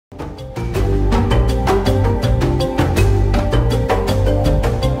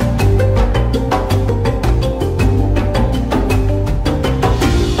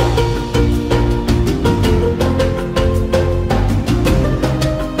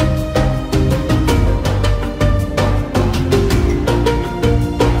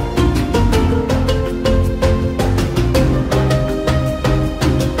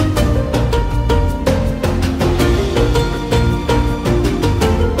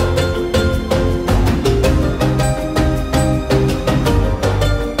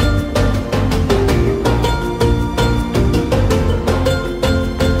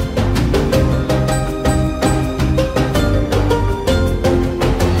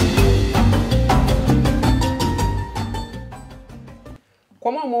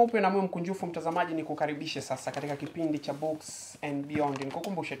mweupe na moyo mkunjufu mtazamaji, ni kukaribishe sasa katika kipindi cha Books and Beyond.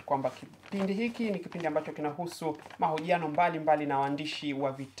 Nikukumbushe kwamba kipindi hiki ni kipindi ambacho kinahusu mahojiano mbalimbali na waandishi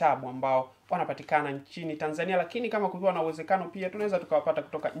wa vitabu ambao wanapatikana nchini Tanzania, lakini kama kukiwa na uwezekano pia tunaweza tukawapata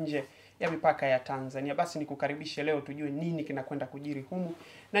kutoka nje ya mipaka ya Tanzania. Basi nikukaribishe leo tujue nini kinakwenda kujiri humu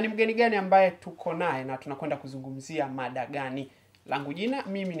na ni mgeni gani ambaye tuko naye na tunakwenda kuzungumzia mada gani. Langu jina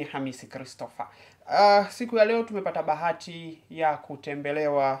mimi ni Hamisi Christopher. Siku ya leo tumepata bahati ya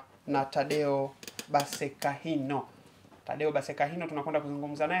kutembelewa na THADEO BASEKAHINO. THADEO BASEKAHINO tunakwenda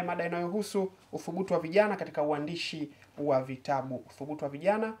kuzungumza naye mada inayohusu uthubutu wa vijana katika uandishi wa vitabu. Uthubutu wa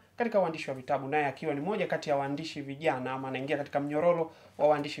vijana katika uandishi wa vitabu, naye akiwa ni moja kati ya waandishi vijana ama anaingia katika mnyororo wa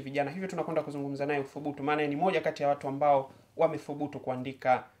waandishi vijana. Hivyo tunakwenda kuzungumza naye uthubutu, maana ni moja kati ya watu ambao wamethubutu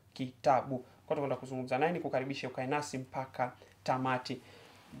kuandika kitabu. Kwa tunakwenda kuzungumza naye, nikukaribishe ukae nasi mpaka tamati.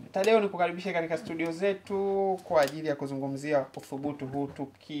 THADEO nikukaribishe katika studio zetu kwa ajili ya kuzungumzia uthubutu huu.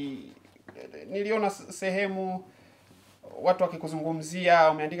 Niliona sehemu watu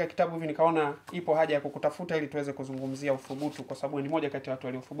wakikuzungumzia umeandika kitabu hivi, nikaona ipo haja ya kukutafuta ili tuweze kuzungumzia uthubutu, kwa sababu ni moja kati ya watu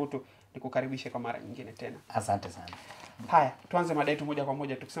waliothubutu. Nikukaribishe kwa mara nyingine tena. Asante sana. Haya, tuanze mada yetu moja kwa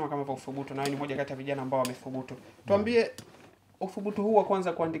moja tukisema kama hivyo uthubutu, na wewe ni moja kati ya vijana ambao wamethubutu. Tuambie uthubutu huu wa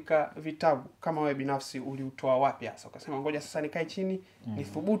kwanza kuandika vitabu kama wewe binafsi uliutoa wapi hasa? Ukasema ngoja sasa nikae chini ni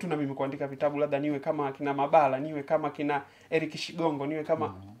thubutu na mimi kuandika vitabu, labda niwe kama kina Mabala, niwe kama kina Eric Shigongo, niwe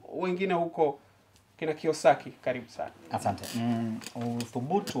kama wengine huko kina Kiyosaki. Karibu sana. Asante.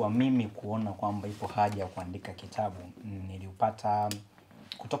 Uthubutu wa mimi kuona kwamba ipo haja ya kuandika kitabu niliupata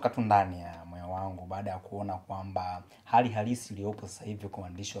kutoka tu ndani ya moyo wangu, baada ya kuona kwamba hali halisi iliyopo sasa hivi kwa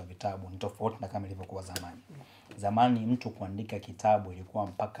uandishi wa vitabu ni tofauti na kama ilivyokuwa zamani. Zamani mtu kuandika kitabu ilikuwa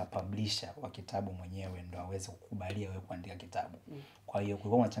mpaka publisher wa kitabu mwenyewe ndo aweze kukubalia wewe kuandika kitabu. Kwa hiyo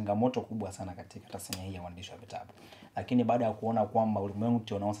kulikuwa na changamoto kubwa sana katika tasnia hii ya uandishi wa vitabu. Lakini baada ya kuona kwamba ulimwengu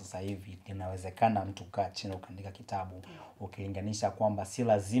tunao sasa hivi inawezekana mtu kaa chini ukaandika kitabu, ukilinganisha kwamba si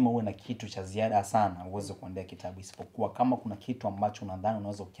lazima uwe na kitu cha ziada sana uweze kuandika kitabu, isipokuwa kama kuna kitu ambacho unadhani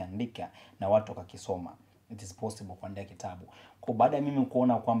unaweza kukiandika na watu wakakisoma, it is possible kuandika kitabu. Kwa baada ya mimi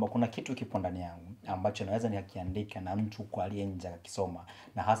kuona kwamba kuna kitu kipo ndani yangu ambacho naweza nikakiandika na mtu kwa aliye nje akisoma,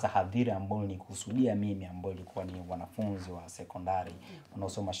 na hasa hadhira ambayo nikusudia mimi ambao ilikuwa ni wanafunzi wa sekondari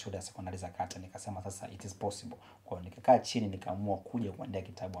wanaosoma shule ya sekondari za kata, nikasema sasa it is possible. Kwa hiyo nikakaa chini nikaamua kuja kuandika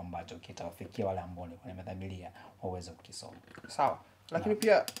kitabu ambacho kitawafikia wale ambao nilikuwa nimedhamiria waweze kukisoma. Sawa. Lakini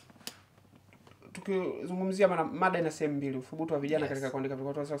pia tukizungumzia mada ina sehemu mbili, uthubutu wa vijana katika kuandika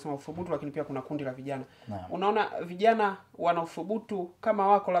vitabu. Tunaweza kusema uthubutu, lakini pia kuna kundi la vijana. Unaona vijana wana uthubutu kama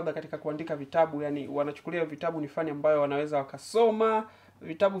wako labda katika kuandika vitabu, yani wanachukulia vitabu ni fani ambayo wanaweza wakasoma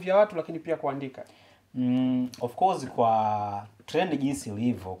vitabu vya watu lakini pia kuandika. Of course kwa trend jinsi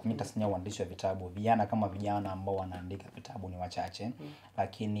ilivyo kumita tasnia uandishi wa vitabu, vijana kama vijana ambao wanaandika vitabu ni wachache.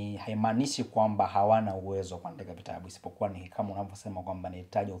 Lakini haimaanishi kwamba hawana uwezo wa kuandika vitabu, isipokuwa ni kama unavyosema kwamba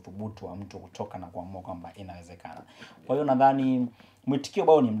inahitaji uthubutu wa mtu kutoka na kuamua kwamba inawezekana. Kwa hiyo nadhani mwitikio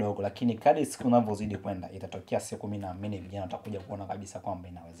bado ni mdogo, lakini kadri siku zinavyozidi kwenda itatokea siku mimi naamini vijana watakuja kuona kabisa kwamba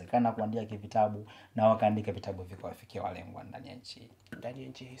inawezekana kuandika vitabu na wakaandika vitabu vikawafikia walengwa ndani ya nchi. Ndani ya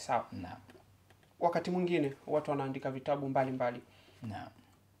nchi hii. Sawa. Naam. Wakati mwingine watu wanaandika vitabu mbalimbali. Naam.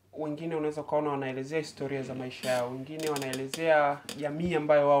 Wengine unaweza kuona wanaelezea historia za maisha yao, wengine wanaelezea jamii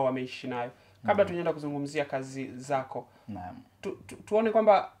ambayo wao wameishi nayo. Kabla tunaenda kuzungumzia kazi zako, naam, tuone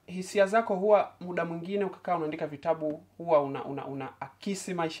kwamba hisia zako huwa muda mwingine ukikaa unaandika vitabu huwa una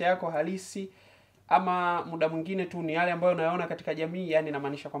akisi maisha yako halisi, ama muda mwingine tu ni yale ambayo unayaona katika jamii, yani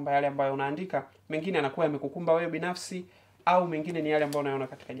inamaanisha kwamba yale ambayo unaandika mengine yanakuwa yamekukumba wewe binafsi, au mengine ni yale ambayo unayaona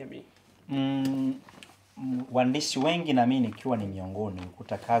katika jamii. Waandishi wengi na mimi nikiwa ni miongoni,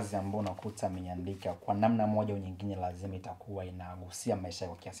 kuta kazi ambayo unakuta ameandika kwa namna moja au nyingine lazima itakuwa inagusia maisha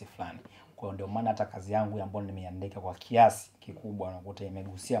kwa kiasi fulani. Kwa hiyo ndio maana hata kazi yangu ambayo nimeandika kwa kiasi kikubwa unakuta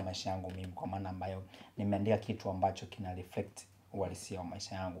imegusia maisha yangu mimi, kwa maana ambayo nimeandika kitu ambacho kina reflect uhalisia wa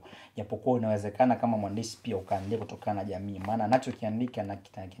maisha yangu. Japokuwa inawezekana kama mwandishi pia ukaandika kutokana na jamii, maana anachokiandika na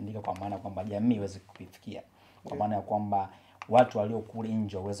kitaandika kwa maana kwamba jamii iweze kufikia, kwa maana ya kwamba watu walio kule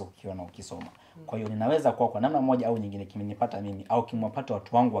nje waweze kukiona ukisoma. Kwa hiyo ninaweza kwa namna moja au nyingine kimenipata mimi au kimwapata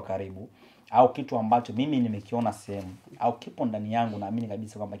watu wangu wa karibu, au kitu ambacho mimi nimekiona sehemu au kipo ndani yangu, naamini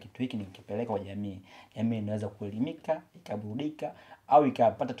kabisa kwamba kitu hiki nikipeleka kwa jamii, jamii inaweza kuelimika, ikaburudika au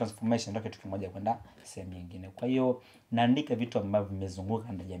ikapata transformation ndio kitu kimoja kwenda sehemu nyingine. Kwa hiyo naandika vitu ambavyo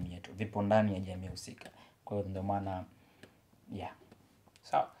vimezunguka ndani ya jamii yetu, vipo ndani ya jamii husika. Kwa hiyo ndio maana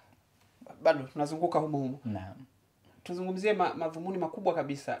sawa. Bado tunazunguka humo. Naam. Tuzungumzie madhumuni makubwa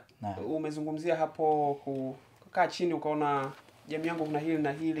kabisa. Umezungumzia hapo kukaa chini ukaona jamii yangu kuna hili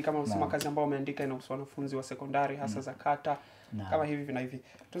na hili, kama unasema kazi ambayo umeandika inahusu wanafunzi wa sekondari hasa za kata kama hivi na hivi.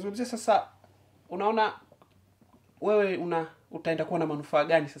 Tuzungumzie sasa, unaona wewe utaenda kuwa na manufaa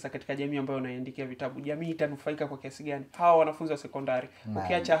gani sasa katika jamii ambayo unaiandikia vitabu? Jamii itanufaika kwa kiasi gani? Hawa wanafunzi wa sekondari,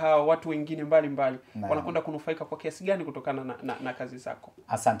 ukiacha hao watu wengine mbalimbali, wanakwenda kunufaika kwa kiasi gani kutokana na kazi zako?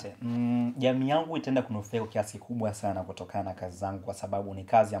 Asante. Jamii yangu itaenda kunufaika kwa kiasi kubwa sana kutokana na kazi zangu, kwa sababu ni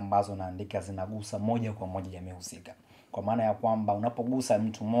kazi ambazo naandika zinagusa moja kwa moja jamii husika. Kwa maana ya kwamba unapogusa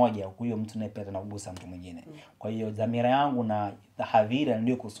mtu mmoja, huyo mtu naye pia anagusa mtu mwingine. Kwa hiyo dhamira yangu na hadhira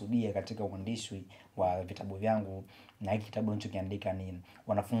ndio kusudia katika uandishi wa vitabu vyangu na hiki kitabu nilichokiandika ni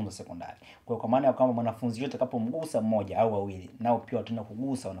wanafunzi wa sekondari. Kwa maana ya kwamba mwanafunzi yote atakapomgusa mmoja au wawili, nao pia wataenda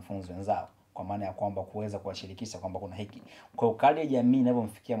kugusa wanafunzi wenzao, kwa maana ya kwamba kuweza kuwashirikisha kwamba kuna hiki. Kwa hiyo kadri jamii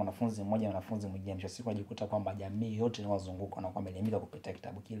inavyomfikia mwanafunzi mmoja na mwanafunzi mwingine, ndio siku ajikuta kwamba jamii yote inawazunguka na kwamba elimika kupitia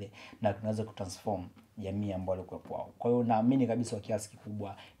kitabu kile na tunaweza kutransform jamii ambayo ilikuwa hapo. Kwa hiyo naamini kabisa kwa kiasi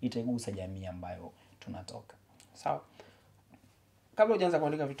kikubwa itaigusa jamii ambayo tunatoka. Sawa. Kabla hujaanza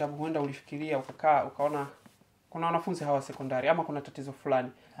kuandika vitabu, huenda ulifikiria ukaona kuna wanafunzi hawa sekondari ama kuna tatizo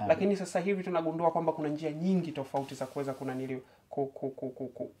fulani. Lakini sasa hivi tunagundua kwamba kuna njia nyingi tofauti za kuweza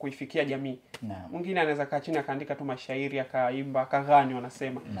kuifikia jamii. Mwingine anaweza kaa chini akaandika tu mashairi, akaimba, akaghani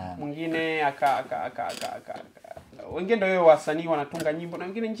wanasema. Mwingine wengine ndio wasanii wanatunga nyimbo, na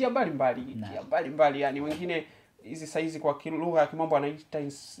wengine njia mbalimbali, yani wengine hizi saizi kwa lugha ya kimombo anaita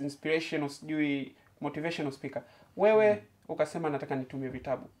inspirational, sijui motivational speaker. Wewe ukasema nataka nitumie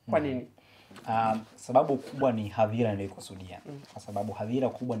vitabu. Kwa nini? Sababu kubwa ni hadhira niliyokusudia. Kwa sababu hadhira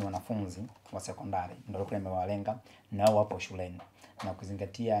kubwa ni wanafunzi wa sekondari, ndio kule nimewalenga, nao wapo shuleni, na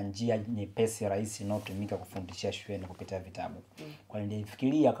kuzingatia njia nyepesi rahisi inayotumika kufundishia shuleni kupitia vitabu. Kwa hiyo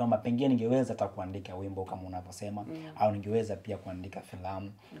nilifikiria kama pengine ningeweza hata kuandika wimbo kama unavyosema, au ningeweza pia kuandika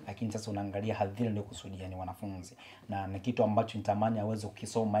filamu, lakini sasa unaangalia hadhira niliyokusudia ni wanafunzi, na ni kitu ambacho nitamani aweze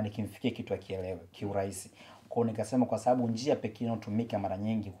kukisoma, yani kimfikie kitu akielewe kiurahisi. Kwa nikasema kwa sababu njia pekee inayotumika mara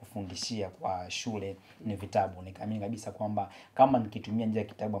nyingi kufundishia kwa shule ni vitabu, nikaamini kabisa kwamba kama nikitumia njia ya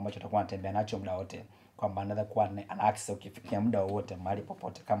kitabu ambacho atakuwa anatembea nacho muda wote, kwamba anaweza kuwa ana access ukifikia muda wote mahali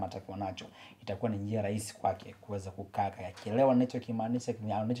popote kama atakuwa nacho, itakuwa ni njia rahisi kwake kuweza kukaa akielewa ninachokimaanisha,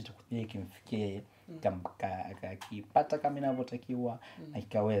 ninachokujia kimfikie akipata kama inavyotakiwa, na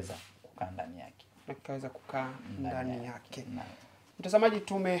ikaweza kukaa ndani yake. Mtazamaji,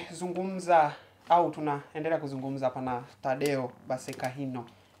 tumezungumza au tunaendelea kuzungumza hapa na THADEO BASEKAHINO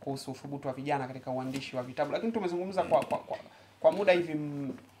kuhusu uthubutu wa vijana katika uandishi wa vitabu, lakini tumezungumza kwa muda hivi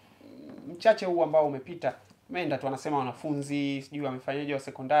mchache huu ambao umepita. Umeenda tu anasema wanafunzi sijui wamefanyaje wa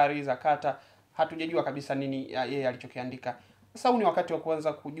sekondari za kata, hatujajua kabisa nini yeye alichokiandika. Sasa huu ni wakati wa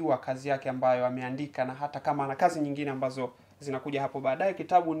kuanza kujua kazi yake ambayo ameandika, na hata kama ana kazi nyingine ambazo zinakuja hapo baadaye.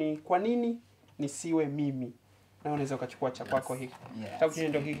 Kitabu ni Kwa Nini Nisiwe Mimi, na unaweza ukachukua cha kwako hiki. Kitabu chenye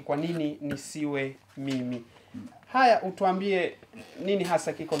ndio hiki, Kwa Nini Nisiwe Mimi. Haya, utuambie nini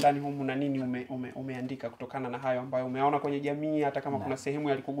hasa kiko ndani humu na nini umeandika kutokana na hayo ambayo umeona kwenye jamii, hata kama kuna sehemu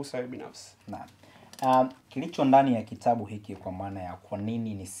yalikugusa wewe binafsi. Kilicho ndani ya kitabu hiki kwa maana ya Kwa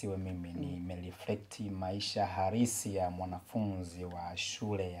Nini Nisiwe Mimi ni nimereflect maisha halisi ya mwanafunzi wa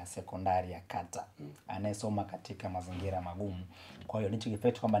shule ya sekondari ya kata anayesoma katika mazingira magumu. Kwa hiyo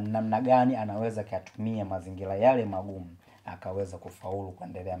nilichokifanya kwamba namna gani anaweza kuyatumia mazingira yale magumu akaweza kufaulu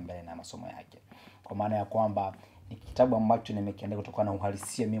kuendelea mbele na masomo yake. Kwa maana ya kwamba ni kitabu ambacho nimekiandika kutokana na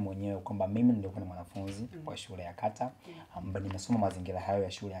uhalisia mimi mwenyewe, kwamba mimi nilikuwa ni mwanafunzi wa shule ya kata ambaye nimesoma mazingira hayo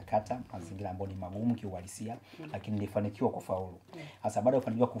ya shule ya kata, mazingira ambayo ni magumu kiuhalisia, lakini nilifanikiwa kufaulu. Hasa baada ya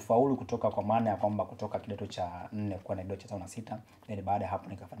kufanikiwa kufaulu kutoka, kwa maana ya kwamba kutoka kidato cha 4 kwenda kidato cha 5 na 6, then baada ya hapo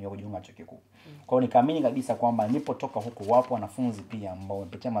nikafanikiwa kujiunga chuo kikuu. Kwa hiyo nikaamini kabisa kwamba nilipotoka huko wapo wanafunzi pia ambao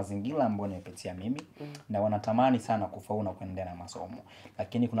wamepitia mazingira ambayo nimepitia mimi na wanatamani sana kufaulu na kuendelea na masomo,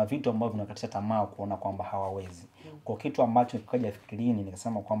 lakini kuna vitu ambavyo vinakatisha tamaa kuona kwamba hawawezi. Kwa kitu ambacho nikaja fikirini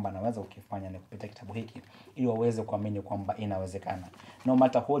nikasema kwamba naweza ukifanya ni kupitia kitabu hiki ili waweze kuamini kwamba inawezekana. No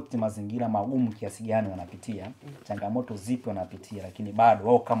matter what mazingira magumu kiasi gani wanapitia, changamoto zipi wanapitia, lakini bado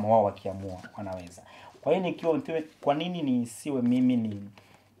wao kama wao wakiamua wanaweza. kwa hiyo nikiwa kwa nini nisiwe mimi ni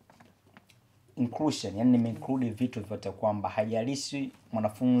inclusion, yani nimeinclude vitu vyote kwamba hajalishi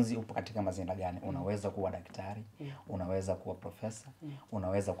mwanafunzi upo katika mazingira gani, unaweza kuwa daktari, unaweza kuwa profesa,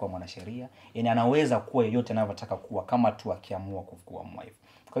 unaweza kuwa mwanasheria, yani anaweza kuwa yote anavyotaka kuwa kama tu akiamua kuwa hivyo.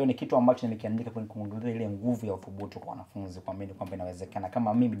 Kwa hiyo ni kitu ambacho nimekiandika kwa kuongeza ile nguvu ya uthubutu kwa wanafunzi kuamini kwamba inawezekana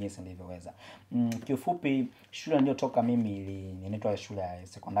kama mimi jinsi nilivyoweza. Kiufupi shule niliyotoka mimi inaitwa shule ya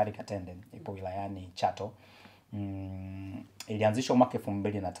sekondari Katende, ipo wilayani Chato. Ilianzishwa mwaka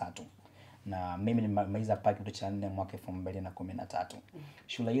 2003. na mimi nimemaliza pale kidato cha 4 mwaka 2013.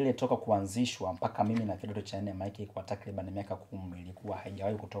 Shule ile toka kuanzishwa mpaka mimi na kidato cha 4 maiki kwa takriban miaka 10 ilikuwa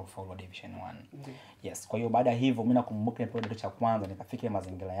haijawahi kutoa ufaulu wa division 1. Yes, kwa hiyo baada ya hivyo mimi nakumbuka nipo kidato cha kwanza nikafika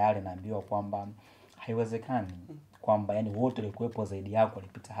mazingira yale naambiwa kwamba haiwezekani kwamba yani wote walikuwepo zaidi yako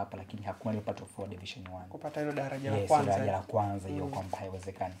walipita hapa lakini hakuna aliyepata ufaulu wa division 1. Kupata hilo daraja la Yes, kwanza. daraja la kwanza hiyo kwamba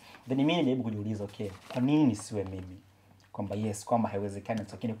haiwezekani. Then mimi nilijaribu kujiuliza okay, kwa nini nisiwe mimi? Kwamba yes, kwamba haiwezekani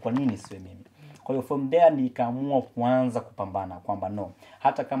lakini kwa nini nisiwe mimi? Kwa hiyo from there nikaamua kuanza kupambana kwamba no,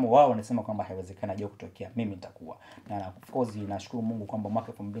 hata kama wao wanasema kwamba haiwezekani aje kutokea, mimi nitakuwa. Na of course nashukuru Mungu kwamba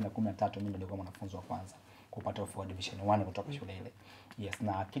mwaka 2013 mimi nilikuwa mwanafunzi wa kwanza kupata ufaulu wa division 1 kutoka shule ile. Yes,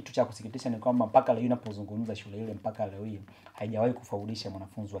 na kitu cha kusikitisha ni kwamba mpaka leo ninapozungumza shule ile mpaka leo hii haijawahi kufaulisha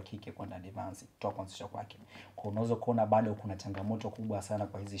mwanafunzi wa kike kwenda advance kutoka kuanzisha kwake. Kwa unaweza kuona bado kuna changamoto kubwa sana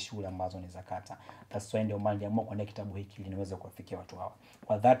kwa hizi shule ambazo ni za kata. That's why ndio maana niliamua kuandika kitabu hiki ili niweze kuwafikia watu hawa.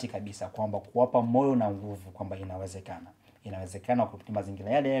 Kwa dhati kabisa kwamba kuwapa moyo na nguvu kwamba inawezekana. Inawezekana kupitia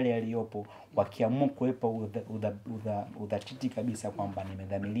mazingira yale yaliyopo wakiamua kuepa udhatiti kabisa kwamba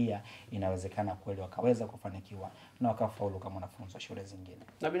nimedhamiria inawezekana kweli wakaweza kufanikiwa na wakafaulu kama wanafunzi wa shule zingine.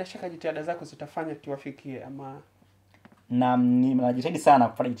 Na bila shaka jitihada zako zitafanya tuwafikie ama na ninajitahidi sana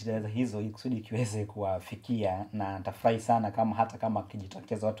kufanya jitihada hizo ili kusudi kiweze kuwafikia na nitafurahi sana kama hata kama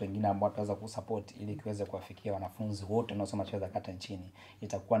kijitokeza watu wengine ambao wataweza kusupport ili kiweze kuwafikia wanafunzi wote wanaosoma shule za kata nchini.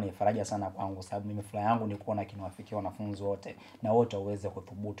 Itakuwa ni faraja sana kwangu sababu mimi furaha yangu ni kuona kinawafikia wanafunzi wote na wote waweze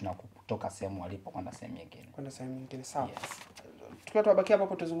kuthubutu na kutoka sehemu walipo kwenda sehemu nyingine. Kwenda sehemu nyingine sawa. Yes. Tukiwa tubaki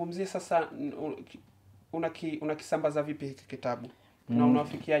hapo tuzungumzie sasa unakisambaza vipi hiki kitabu? Na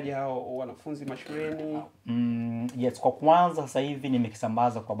unawafikiaje hao wanafunzi mashuleni? Yes, kwa kwanza sasa hivi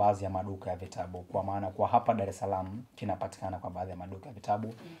nimekisambaza kwa baadhi ya maduka ya vitabu. Kwa maana kwa hapa Dar es Salaam kinapatikana kwa baadhi ya maduka ya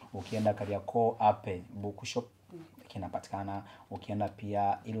vitabu. Ukienda Kariakoo Ape Bookshop kinapatikana. Ukienda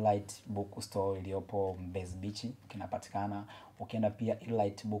pia Elite Bookstore iliyopo Mbezi Beach kinapatikana. Ukienda pia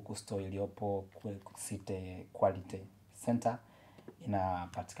Elite Bookstore iliyopo City Quality Center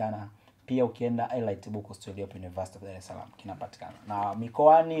inapatikana. Pia ukienda Elite Bookstore iliyopo University of Dar es Salaam kinapatikana. Na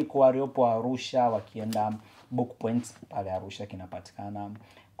mikoani kwa waliopo Arusha wakienda Book Point pale Arusha kinapatikana.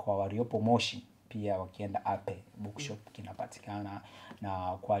 Kwa waliopo Moshi pia wakienda Ape Bookshop kinapatikana.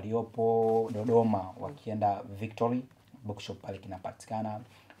 Na kwa waliopo Dodoma wakienda Victory Bookshop pale kinapatikana.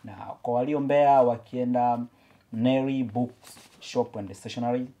 Na kwa walio Mbeya wakienda Neri Bookshop and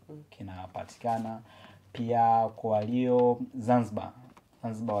Stationery kinapatikana. Pia kwa walio Zanzibar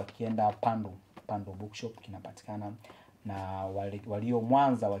wakienda Pandu Bookshop kinapatikana. Na walio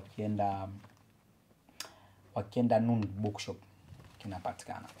Mwanza wakienda Nun Bookshop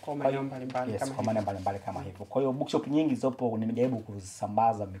kinapatikana. Kwa maeneo mbalimbali kama kwa maeneo mbalimbali kama hivyo. Kwa hiyo bookshop nyingi zopo nimejaribu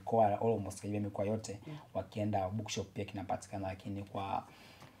kusambaza mikoa almost karibu mikoa yote wakienda bookshop pia kinapatikana, lakini kwa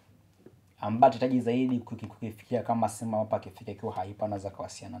ambacho hitaji zaidi kukifikia kama sema hapa kifike kwa haipa naweza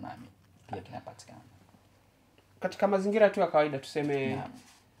kuwasiliana nami pia kinapatikana. Katika mazingira tu ya kawaida tuseme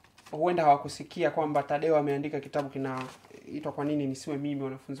huenda hawakusikia kwamba THADEO ameandika kitabu kinaitwa kwa nini nisiwe mimi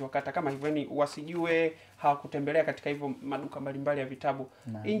wanafunzi wa kata kama hivyo, yani wasijue, hawakutembelea katika hivyo maduka mbalimbali ya vitabu.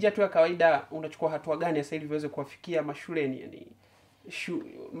 Nje tu ya kawaida unachukua hatua gani sasa ili viweze kuwafikia mashuleni, yani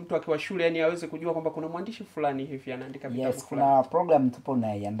mtu akiwa shule yani aweze kujua kwamba kuna mwandishi fulani hivi anaandika vitabu fulani? Kuna program tupo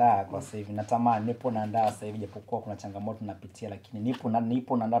naiandaa kwa sasa hivi. Natamani nipo naandaa sasa hivi japokuwa kuna changamoto napitia, lakini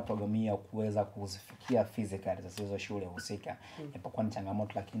nipo naandaa programu ya kuweza kuzifikia physically sasa hizo shule husika. Japokuwa ni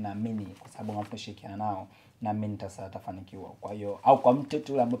changamoto lakini naamini kwa sababu tunashirikiana nao na mimi nitafanikiwa. Kwa hiyo au kwa mtu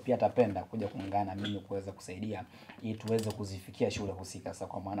yule ambaye pia atapenda kuja kuungana na mimi kuweza kusaidia ili tuweze kuzifikia shule husika. Sasa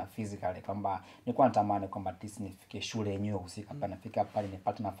kwa maana physically kwamba nilikuwa natamani kwamba nifikie shule yenyewe husika hapa, nafika pale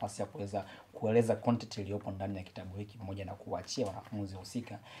nipate nafasi ya kuweza kueleza content iliyopo ndani ya kitabu hiki pamoja na kuachia wanafunzi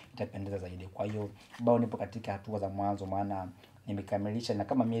husika, itapendeza zaidi. Kwa hiyo bado nipo katika hatua za mwanzo, maana nimekamilisha na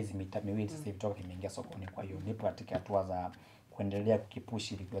kama miezi miwili sasa hivi toka kimeingia sokoni. Kwa hiyo nipo katika hatua za kuendelea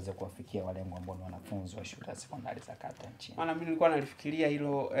kukipushi ili kuweza kuwafikia wale ambao ni wanafunzi wa shule za sekondari za kata nchini. Maana mimi nilikuwa nalifikiria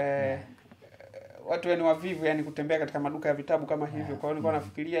hilo watu yani wavivu yani kutembea katika maduka ya vitabu kama hivyo. Kwa hiyo nilikuwa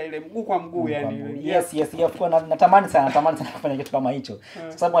nafikiria ile mguu kwa mguu yani. Yes, kwa natamani sana kufanya kitu kama hicho.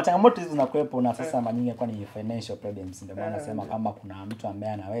 Kwa sababu changamoto hizo zinakuepo na sasa mara nyingi kwa ni financial problems. Ndio maana nasema kama kuna mtu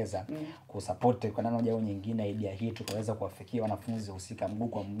ambaye anaweza kusupport kwa namna moja au nyingine idea hii tukaweza kuwafikia wanafunzi husika mguu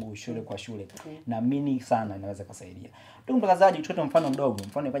kwa mguu, shule kwa shule, naamini sana inaweza kusaidia. Ndugu mtazamaji, tutoe mfano mdogo.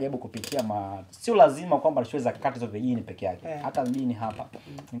 Mfano nikajaribu kupitia sio lazima kwamba shule za kata zote vijijini peke yake. Hata mjini hapa.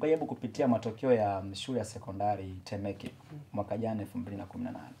 Nikajaribu kupitia matokeo ya shule ya sekondari Temeke mwaka jana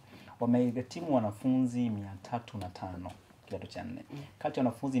 2018. Wamehitimu wanafunzi 305 kidato cha 4. Kati ya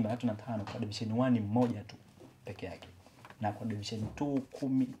wanafunzi 305 kwa division 1 mmoja tu peke yake na kwa division 2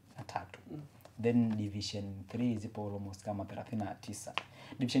 13. Then division 3 zipo almost kama 39.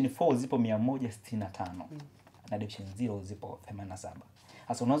 Division 4 zipo 165 na division 0 zipo 87.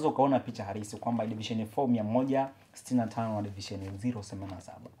 Sasa unaweza ukaona picha halisi kwamba division 4 165 na division 0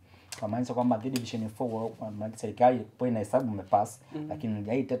 87. Kwa maana kwamba division 4 serikali kwa inahesabu umepass, lakini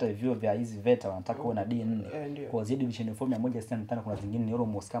haitata hivyo vya hizi VETA wanataka uwe na D4. Kwa hiyo division 4 165 kuna zingine ni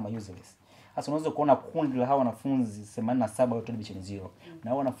almost kama useless. Sasa unaweza kuona kundi la hawa wanafunzi 87 wote division 0 na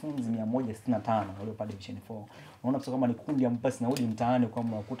hao wanafunzi 165 waliopata division 4. Unaona kama ni kundi ambalo sinarudi mtaani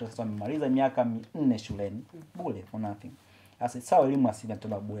kwamba unakuta sasa wamemaliza miaka 4 shuleni bure for nothing. Sasa sawa elimu asili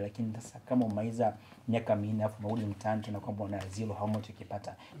inatoka bure, lakini sasa kama umaliza miaka 4 afu unarudi mtaani tena kwamba una zero, how much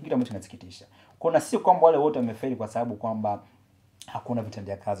ukipata, kitu ambacho kinasikitisha. Kuna sio kwamba wale wote wamefeli kwa sababu kwamba hakuna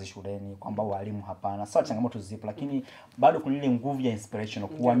vitendea kazi shuleni, kwamba walimu hapana. Sawa, changamoto zipo, lakini bado kuna ile nguvu ya inspiration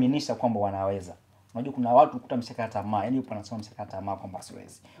kuaminisha kwamba wanaweza. Unajua kuna watu kukuta mshakata tamaa, yani upo anasoma mshakata tamaa kwamba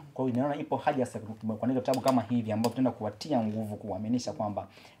siwezi. Kwa hiyo ninaona ipo haja sasa kuandika vitabu kama hivi ambavyo tunaenda kuwatia nguvu, kuaminisha kwamba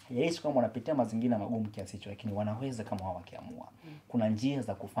yaishi kama wanapitia mazingira magumu kiasi hicho, lakini wanaweza kama wao wakiamua. Kuna njia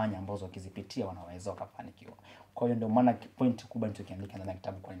za kufanya ambazo wakizipitia wanaweza wakafanikiwa. Kwa hiyo ndio maana point kubwa nilichokiandika ndani ya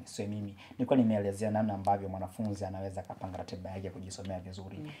kitabu kwa nini sio mimi. Nilikuwa nimeelezea namna ambavyo mwanafunzi anaweza kupanga ratiba yake kujisomea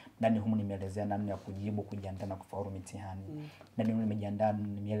vizuri. Ndani humu nimeelezea namna ya kujibu, kujiandaa na kufaulu mitihani. Ndani humu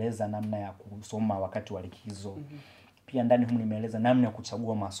nimeeleza namna ya kusoma wakati wa likizo. Pia ndani humu nimeeleza namna ya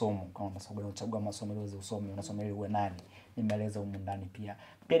kuchagua masomo, kama unachagua masomo ili usome, unasoma ili uwe nani. Nimeeleza humu ndani pia.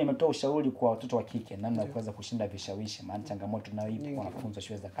 Pia nimetoa ushauri kwa watoto wa kike namna ya kuweza kushinda vishawishi, maana changamoto nayo ipo kwa wanafunzi wa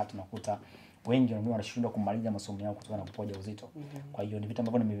shule za kati, nakuta wengi wanashindwa kumaliza masomo yao kutokana na kupoja uzito. Kwa hiyo ni vitu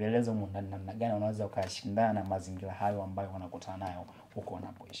ambavyo nimeeleza humu ndani namna gani wanaweza wakashindana na mazingira hayo ambayo wanakutana nayo huko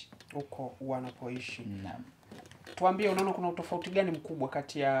wanapoishi. Naam. Tuambie, unaona kuna utofauti gani mkubwa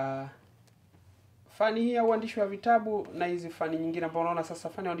kati ya fani hii ya uandishi wa vitabu na hizi fani nyingine ambapo unaona sasa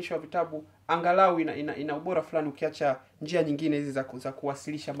fani ya uandishi wa vitabu angalau ina ubora fulani ukiacha njia nyingine hizi za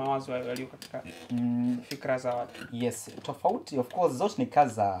kuwasilisha mawazo yaliyo katika fikra za watu? Yes, tofauti of course zote ni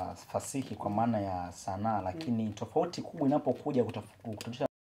kazi za fasihi kwa maana ya sanaa, lakini tofauti kubwa inapokuja kutofautisha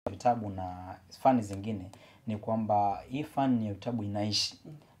vitabu na fani zingine ni kwamba hii fani ya vitabu inaishi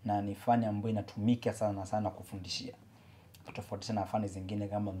na ni fani ambayo inatumika sana kufundishia. Tofauti na fani zingine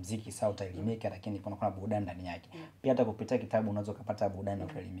kama muziki, sawa utaelimika, lakini kuna burudani ndani yake. Pia hata kupitia kitabu unaweza kupata burudani na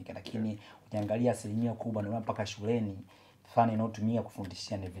utaelimika, lakini ukiangalia asilimia kubwa ndio mpaka shuleni fani inayotumia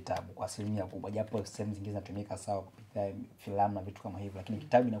kufundishia ni vitabu kwa asilimia kubwa, japo sehemu zingine zinatumika sawa kupitia filamu na vitu kama hivyo, lakini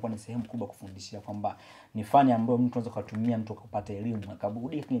kitabu inakuwa ni sehemu kubwa kufundishia, kwamba ni fani ambayo mtu anaweza kutumia mtu kupata elimu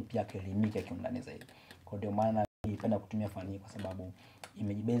akaburudika, lakini pia akaelimika kiundani zaidi. Kwa ndio maana nilipenda kutumia fani kwa sababu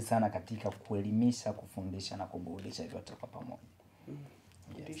imejibezi sana katika kuelimisha, kufundisha na kuburudisha vyote kwa pamoja.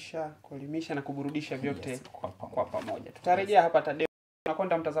 Kufundisha, kuelimisha na kuburudisha vyote kwa pamoja. Tutarejea hapa THADEO.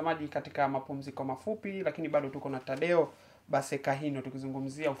 Tunakwenda mtazamaji katika mapumziko mafupi, lakini bado tuko na THADEO BASEKAHINO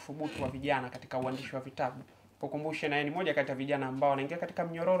tukizungumzia uthubutu wa vijana katika uandishi wa vitabu. Kukumbushe na yeye ni moja kati ya vijana ambao wanaingia katika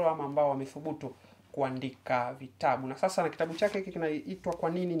mnyororo ama ambao wamethubutu kuandika vitabu. Na sasa na kitabu chake hiki kinaitwa Kwa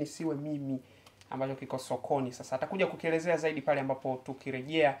nini nisiwe mimi, ambacho kiko sokoni sasa. Atakuja kukielezea zaidi pale ambapo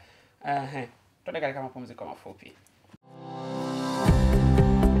tukirejea. Tuende katika mapumziko mafupi.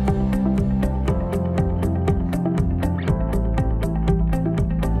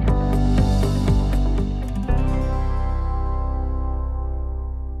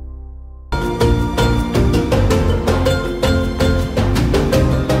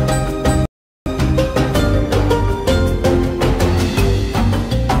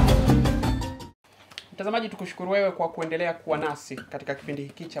 Mtazamaji, tukushukuru wewe kwa kuendelea kuwa nasi katika kipindi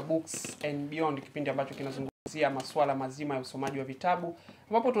hiki cha Books and Beyond, kipindi ambacho kinazungumzia masuala mazima ya usomaji wa vitabu,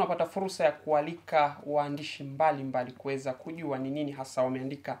 ambapo tunapata fursa ya kualika waandishi mbalimbali kuweza kujua ni nini hasa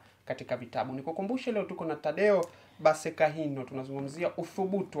wameandika katika vitabu. Nikukumbushe leo tuko na THADEO BASEKAHINO, tunazungumzia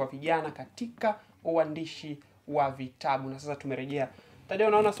uthubutu wa vijana katika uandishi wa vitabu. Na sasa tumerejea. THADEO,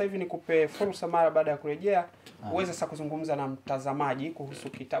 naona sasa hivi nikupe fursa mara baada ya kurejea uweze sasa kuzungumza na mtazamaji kuhusu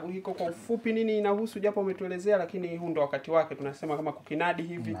kitabu hiko kwa ufupi, nini inahusu, japo umetuelezea, lakini huu ndo wakati wake, tunasema kama kukinadi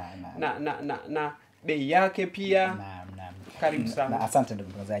hivi na bei yake pia. Karibu sana. Asante ndugu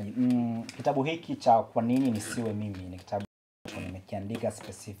mtazamaji. Kitabu hiki cha Kwa nini nisiwe mimi ni kitabu nimekiandika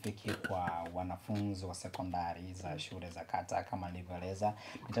specific kwa wanafunzi wa sekondari za shule za kata kama nilivyoeleza.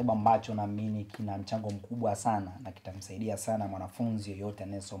 Kitabu ambacho naamini kina mchango mkubwa sana na kitamsaidia sana mwanafunzi yoyote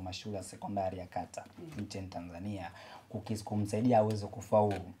anayesoma shule ya sekondari ya kata nchini Tanzania, kumsaidia aweze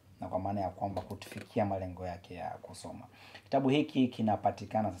kufaulu na kwa maana ya kwamba kutufikia malengo yake ya kusoma. Kitabu hiki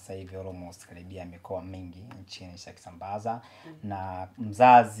kinapatikana sasa hivi almost karibia mikoa mingi nchini shakisambaza, na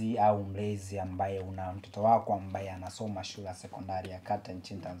mzazi au mlezi ambaye una mtoto wako ambaye anasoma shule ya sekondari ya kata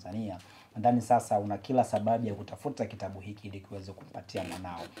nchini Tanzania, ndani sasa una kila sababu ya kutafuta kitabu hiki ili kiweze kumpatia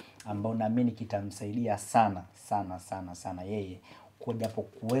mwanao, ambao naamini kitamsaidia sana sana sana sana yeye kujapo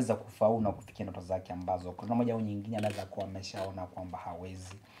kuweza kufaulu na kufikia ndoto zake ambazo kwa namna moja au nyingine anaweza kuwa ameshaona kwamba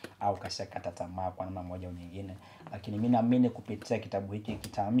hawezi au kashakata tamaa kwa namna moja au nyingine. Lakini mimi naamini kupitia kitabu hiki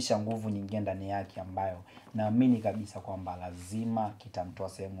kitahamisha nguvu nyingine ndani yake ambayo naamini kabisa kwamba lazima kitamtoa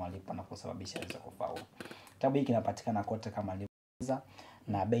sehemu alipo na kusababisha aweze kufaulu. Kitabu hiki kinapatikana kote kama nilivyoeleza,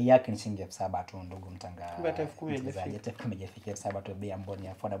 na bei yake ni shilingi 7,000 tu ndugu mtangazaji. Hata 10,000 imefikia 7,000 tu, bei ambayo ni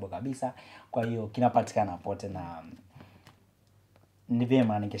affordable kabisa. Kwa hiyo kinapatikana pote, na ni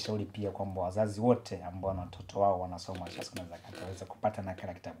vyema ningeshauri pia kwamba wazazi wote ambao na watoto wao wanasoma shule za kata waweze kupata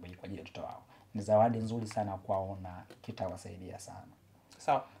nakala kitabu hiki kwa ajili ya watoto wao. Ni zawadi nzuri sana kwao na kitawasaidia sana.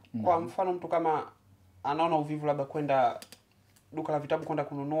 Sawa. Kwa mfano mtu kama anaona uvivu labda kwenda duka la vitabu kwenda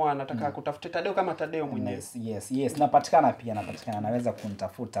kununua, anataka kutafuta THADEO kama THADEO mwenyewe. Yes. Napatikana. Anaweza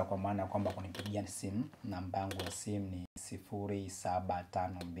kunitafuta kwa maana kwamba kunipigia simu. Namba yangu ya simu ni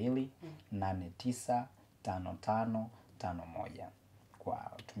 0752 895551.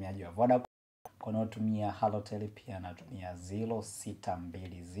 Kwa utumiaji wa Vodacom. Kwa unaotumia Halotel pia natumia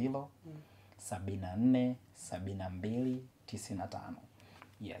 0620 74 72 95.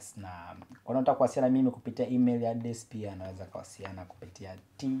 Yes, na kwa unataka kuwasiliana mimi kupitia email address pia anaweza kuwasiliana kupitia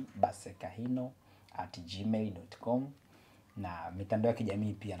tbasekahino@gmail.com, na mitandao ya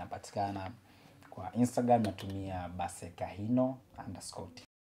kijamii pia napatikana kwa Instagram natumia basekahino_,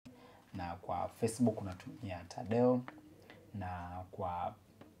 na kwa Facebook natumia THADEO, na kwa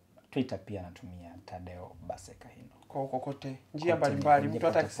Twitter pia natumia THADEO Basekahino. Kwa kokote njia mbalimbali, mtu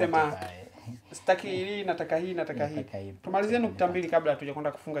hata akisema sitaki hili nataka hii Tumalizie nukta mbili kabla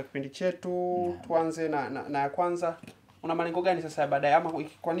hatujakwenda kufunga kipindi chetu. Tuanze na ya kwanza. Una malengo gani sasa ya baadaye, ama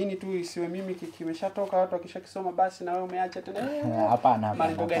kwa nini tu isiwe mimi kimeshatoka watu wakishakisoma basi na wewe umeacha tena? Hapana.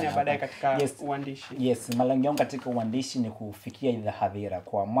 Malengo gani ya baadaye katika uandishi? Yes, malengo yangu katika uandishi ni kufikia ile hadhira.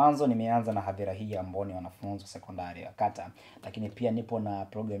 Kwa mwanzo nimeanza na hadhira hii ambao ni wanafunzi wa sekondari ya kata, lakini pia nipo na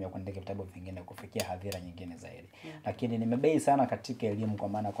program ya kuandika vitabu vingine kufikia hadhira nyingine zaidi. Lakini nimebei sana katika elimu kwa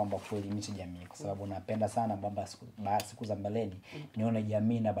maana kwamba kuelimisha jamii, kwa sababu napenda sana kwamba siku za mbeleni nione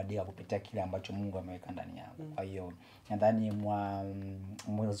jamii inabadilika kupitia kile ambacho Mungu ameweka ndani yangu. Kwa hiyo nadhani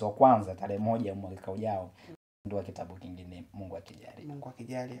mwezi wa kwanza tarehe 1 mwaka ujao ndio kitabu kingine, Mungu akijali.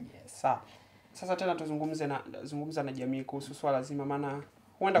 Yes. Sawa. Sasa tena zungumza na jamii kuhusu swala zima, maana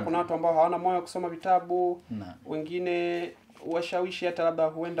huenda kuna watu ambao hawana moyo kusoma vitabu, wengine washawishi hata labda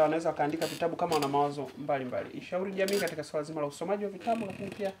huenda wanaweza wakaandika vitabu kama wana mawazo mbalimbali. Ishauri jamii katika swala zima la usomaji wa vitabu, lakini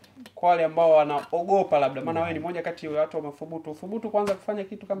pia kwa wale ambao wanaogopa labda, maana wewe ni moja kati ya watu wamethubutu kwanza kufanya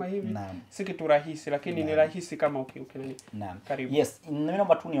kitu kama hivi. Si kitu rahisi, lakini ni rahisi kama ukinani. Karibu. Yes,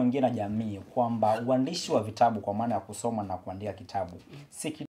 naomba tu niongee na jamii kwamba uandishi wa vitabu kwa maana ya kusoma na kuandika kitabu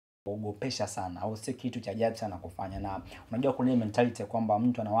si kitu kuogopesha sana au si kitu cha ajabu sana kufanya. Na unajua kuna mentality kwamba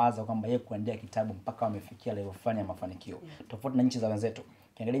mtu anawaza kwamba yeye kuandika kitabu mpaka amefikia level fulani ya mafanikio, tofauti na nchi za wenzetu.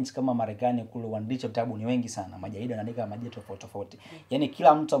 Kiangalia nchi kama Marekani kule waandishi vitabu ni wengi sana, majarida yanaandika majarida tofauti. Yaani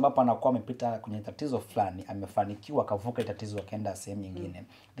kila mtu ambapo anakuwa amepita kwenye tatizo fulani amefanikiwa akavuka tatizo akaenda sehemu nyingine,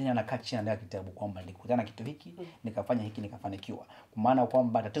 then anakaa chini anaandika kitabu kwamba nilikutana kitu hiki, nikafanya hiki, nikafanikiwa. Kwa maana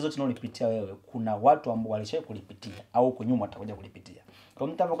kwamba tatizo tunalolipitia wewe kuna watu ambao walishawahi kulipitia au huko nyuma watakuja kulipitia. Kwa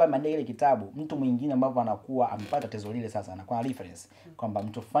mtu ambaye ameandika ile kitabu, mtu mwingine ambapo anakuwa amepata tatizo lile sasa anakuwa na reference kwamba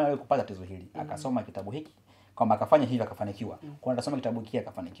mtu fulani wewe kupata tatizo hili akasoma kitabu hiki kwamba akafanya hivi akafanikiwa. Kwa atasoma kitabu hiki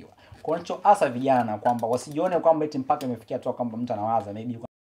akafanikiwa. Kwa hiyo hasa vijana kwamba wasijione kwamba eti mpaka imefikia tu kwamba mtu anawaza maybe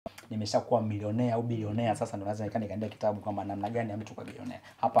nimeshakuwa milionea au bilionea sasa ndio naweza nikaandika kitabu kwamba namna gani mtu kwa bilionea.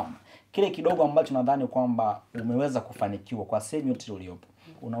 Hapana. Kile kidogo ambacho nadhani kwamba umeweza kufanikiwa kwa sehemu yote uliyopo,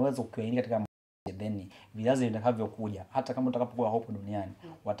 unaweza kukiandika katika then vizazi vitakavyokuja hata kama utakapokuwa hapo duniani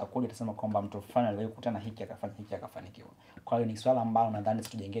watakuja kusema kwamba mtu fulani alikutana hiki akafanya hiki akafanikiwa. Kwa hiyo ni swala ambalo nadhani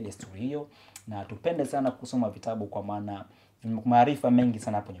tujengee desturi hiyo na tupende sana kusoma vitabu kwa maana maarifa mengi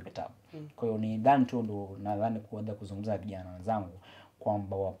sana hapo kwenye vitabu. Kwa hiyo ni ndani tu ndo nadhani kuanza kuzungumza vijana wenzangu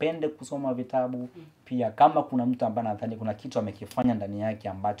kwamba wapende kusoma vitabu. Pia kama kuna mtu ambaye nadhani kuna kitu amekifanya ndani yake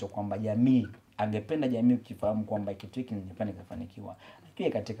ambacho kwamba jamii angependa jamii kukifahamu kwamba kitu hiki nilifanya kufanikiwa,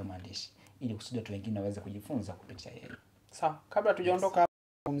 pia katika maandishi ili kusudi watu wengine waweze kujifunza kupitia yeye. Sawa, kabla tujaondoka hapa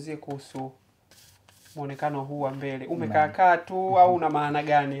tuzungumzie kuhusu muonekano huu wa mbele. Umekaa tu au una maana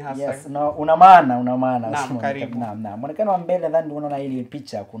gani hasa? Yes, una maana. Naam, karibu. Naam. Muonekano wa mbele nadhani unaona hili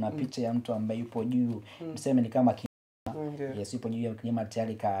picha, kuna picha ya mtu ambaye yupo juu, tuseme ni kama Yes, yupo juu ya kilima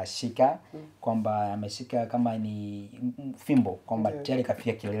tayari kashika kwamba ameshika kama ni fimbo kwamba tayari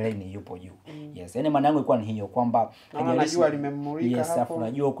kafika kileleni, yupo juu. Yes, yani maana yangu ilikuwa ni hiyo kwamba najua limemulika hapo. Yes, afu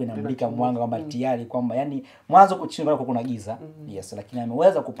najua huko inamulika mwanga kwamba tayari kwamba yani mwanzo huko chini kuna giza. Yes, lakini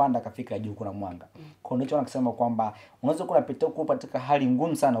ameweza kupanda kafika juu kuna mwanga. Kwa hiyo anasema kwamba unaweza kunapita huko katika hali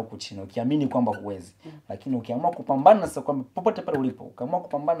ngumu sana huko chini ukiamini kwamba huwezi. Lakini ukiamua kupambana sasa kwamba popote pale ulipo, ukiamua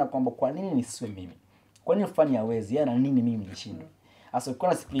kupambana kwamba kwa nini nisiwe mimi? Kwa nini ufanye hawezi? Yana nini mimi nishinde? Sasa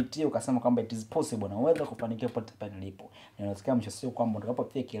ukiwa na spirit hiyo ukasema kwamba it is possible na unaweza kufanikiwa popote pale ulipo. Inawezekana mwisho sio kwamba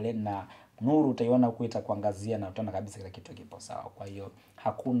utakapofika kilele na nuru utaiona huko itakuangazia na utaona kabisa kila kitu kipo sawa. Kwa hiyo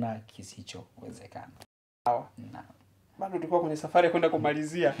hakuna kisichowezekana. Sawa. Bado tulikuwa kwenye safari ya kwenda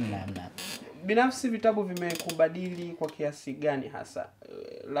kumalizia. Binafsi vitabu vimekubadili kwa kiasi gani hasa?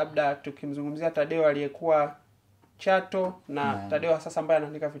 Labda tukimzungumzia Thadeo aliyekuwa Chato na Thadeo sasa ambaye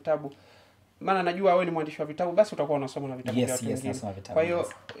anaandika vitabu. Maana najua wewe ni mwandishi wa vitabu, basi utakuwa unasoma na vitabu vya watu wengine. Kwa hiyo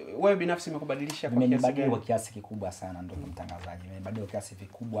wewe binafsi imekubadilisha kwa kiasi gani? Kwa kiasi kikubwa sana ndugu mtangazaji. Imebadilika kwa kiasi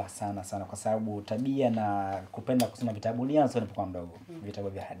kikubwa sana kwa sababu tabia na kupenda kusoma vitabu nilianza nilipokuwa mdogo. Vitabu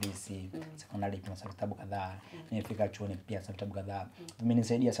vya hadithi, sekondari pia nasoma vitabu kadhaa. Nimefika chuoni pia nasoma vitabu kadhaa.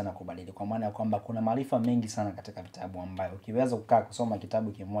 Vimenisaidia sana kubadilika kwa maana ya kwamba kuna maarifa mengi sana katika vitabu ambayo ukiweza kukaa kusoma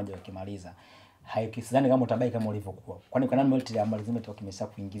kitabu kimoja ukimaliza haikisidhani kama utabaki kama ulivyokuwa. Kwani kwa nani yote ambayo zimetoka kimesha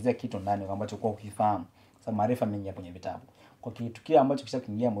kuingizia kitu ndani ambacho kwa ukifahamu. Sababu maarifa mengi yapo kwenye vitabu. Kwa kitu kile ambacho kisha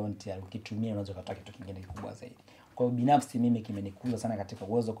kuingia moyoni tayari ukitumia unaweza kupata kitu kingine kikubwa zaidi. Kwa hiyo binafsi mimi kimenikuza sana katika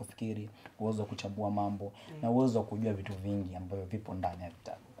uwezo wa kufikiri, uwezo wa kuchambua mambo na uwezo wa kujua vitu vingi ambavyo vipo ndani ya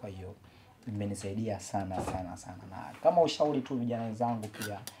vitabu. Kwa hiyo imenisaidia sana. Na kama ushauri tu vijana wenzangu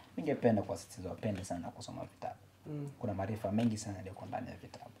pia ningependa kuwasisitiza wapende sana kusoma vitabu. Kuna maarifa mengi sana yaliyo ndani ya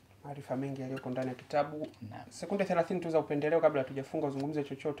vitabu. Maarifa mengi yaliyoko ndani ya kitabu. Sekunde 30 tu za upendeleo kabla hatujafunga uzungumze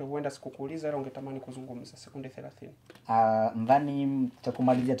chochote, huenda sikukuuliza ila ungetamani kuzungumza. Sekunde 30. Ndani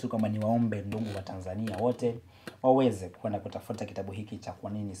tutakumalizia tu kama niwaombe ndugu wa Tanzania wote waweze kwenda kutafuta kitabu hiki cha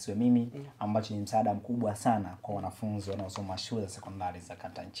Kwa Nini Siwe Mimi ambacho ni msaada mkubwa sana kwa wanafunzi wanaosoma shule za sekondari za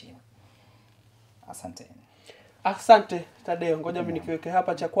kata nchini. Asante Thadeo, ngoja mimi nikiweke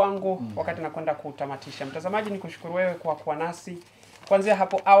hapa cha kwangu wakati nakwenda kutamatisha. Mtazamaji, nikushukuru wewe kwa kuwa nasi kuanzia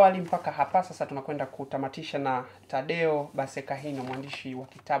hapo awali mpaka hapa. Sasa tunakwenda kutamatisha na Thadeo Basekahino, mwandishi wa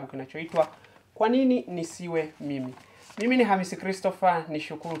kitabu kinachoitwa Kwa Nini Nisiwe Mimi. Mimi ni Hamisi Christopher,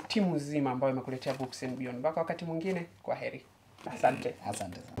 nishukuru timu nzima ambayo imekuletea Books and Beyond. Mpaka wakati mwingine, kwaheri. Asante.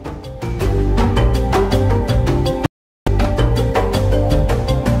 Asante sana.